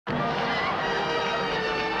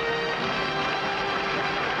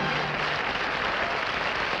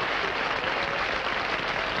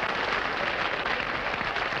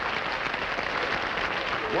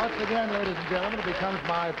again, ladies and gentlemen, it becomes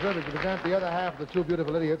my privilege to present the other half of the two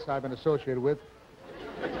beautiful idiots I've been associated with.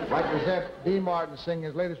 I'd like to present Dean Martin singing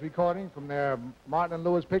his latest recording from their Martin and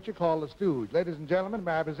Louise picture called The Stooge. Ladies and gentlemen,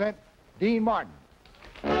 may I present Dean Martin.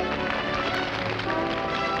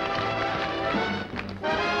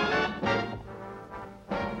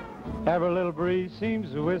 Every little breeze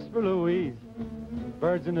seems to whisper Louise.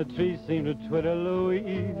 Birds in the trees seem to twitter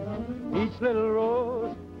Louise. Each little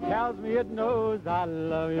rose tells me it knows I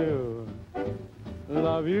love you.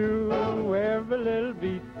 Love you. Every little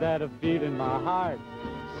beat that I feel in my heart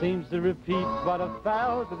seems to repeat what I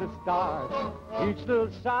felt at the start. Each little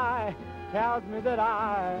sigh tells me that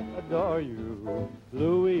I adore you,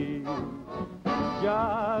 Louise.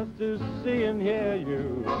 Just to see and hear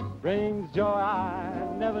you brings joy I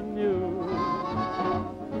never knew.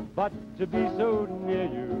 But to be so near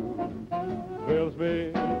you thrills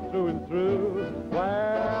me through and through.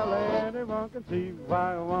 Well, anyone can see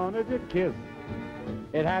why I wanted to kiss.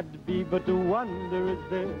 It had to be, but the wonder is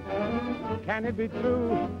this: can it be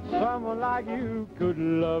true someone like you could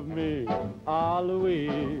love me, ah,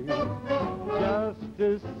 Louise? Just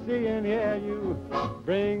to see and hear you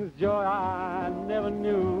brings joy I never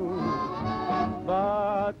knew.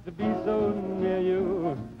 But to be so near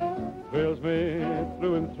you thrills me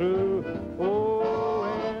through and through. Oh,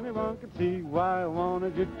 anyone can see why I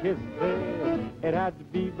wanted your kiss there. It had to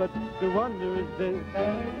be, but the wonder is this: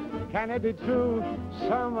 can it be true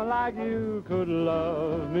someone like you could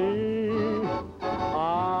love me,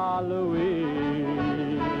 ah,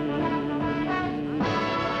 Louise?